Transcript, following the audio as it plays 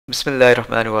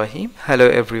Bismillahirrahmanirrahim. Hello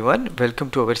everyone, welcome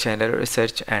to our channel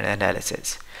Research and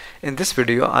Analysis. In this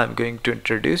video, I'm going to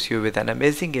introduce you with an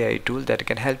amazing AI tool that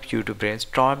can help you to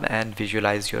brainstorm and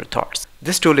visualize your thoughts.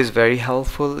 This tool is very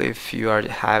helpful if you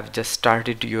have just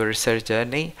started your research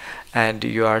journey and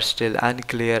you are still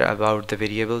unclear about the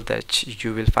variable that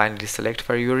you will finally select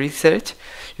for your research.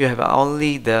 You have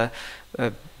only the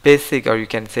basic, or you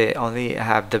can say only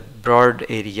have the broad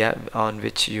area on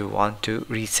which you want to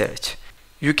research.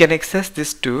 You can access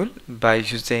this tool by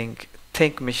using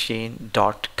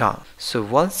thinkmachine.com. So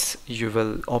once you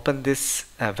will open this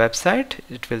website,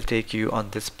 it will take you on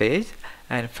this page,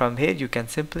 and from here you can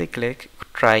simply click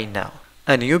try now.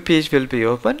 A new page will be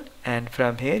open, and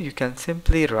from here you can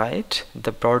simply write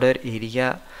the broader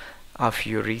area of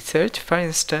your research. For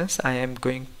instance, I am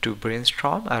going to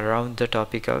brainstorm around the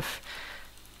topic of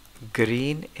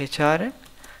green HRM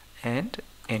and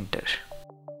enter.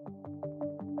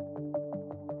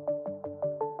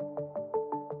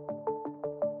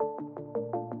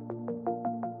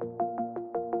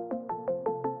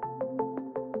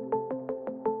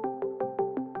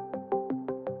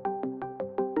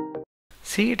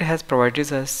 See, it has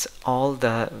provided us all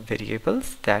the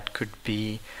variables that could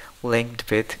be linked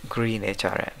with green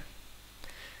HRM.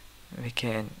 We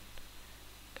can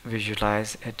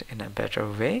visualize it in a better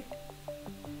way.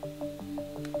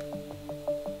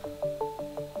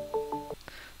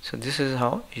 So this is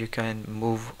how you can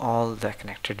move all the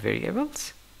connected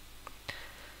variables.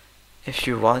 If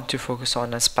you want to focus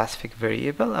on a specific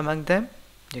variable among them,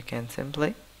 you can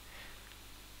simply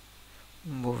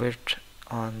move it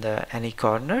on any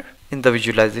corner. In the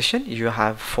visualization, you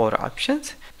have 4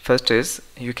 options. First is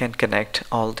you can connect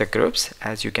all the groups,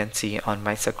 as you can see on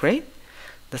my screen.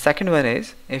 The second one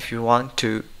is if you want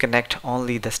to connect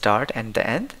only the start and the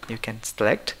end, you can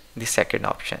select the second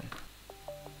option.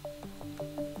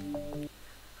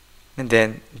 And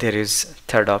then there is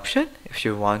third option if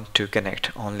you want to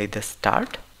connect only the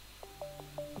start.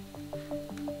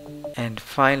 And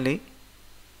finally,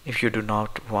 if you do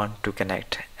not want to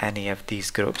connect any of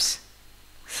these groups,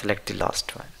 select the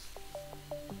last one.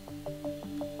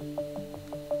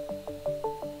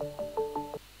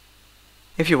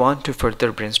 If you want to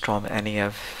further brainstorm any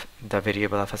of the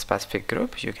variable of a specific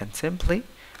group, you can simply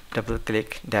double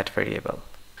click that variable.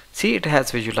 See, it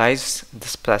has visualized the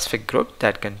specific group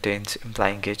that contains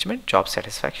employee engagement, job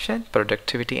satisfaction,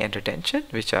 productivity and retention,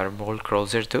 which are more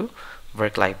closer to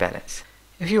work-life balance.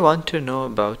 If you want to know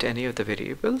about any of the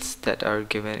variables that are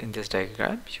given in this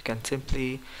diagram, you can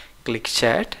simply click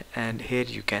chat, and here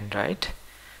you can write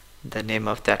the name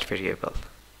of that variable.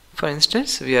 For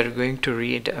instance, we are going to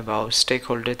read about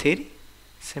stakeholder theory.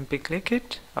 Simply click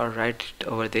it or write it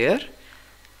over there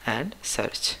and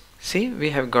search. See, we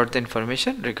have got the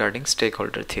information regarding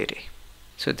stakeholder theory.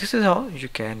 So this is how you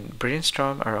can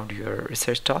brainstorm around your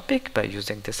research topic by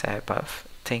using this app of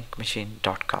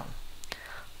thinkmachine.com.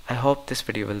 I hope this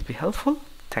video will be helpful.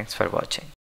 Thanks for watching.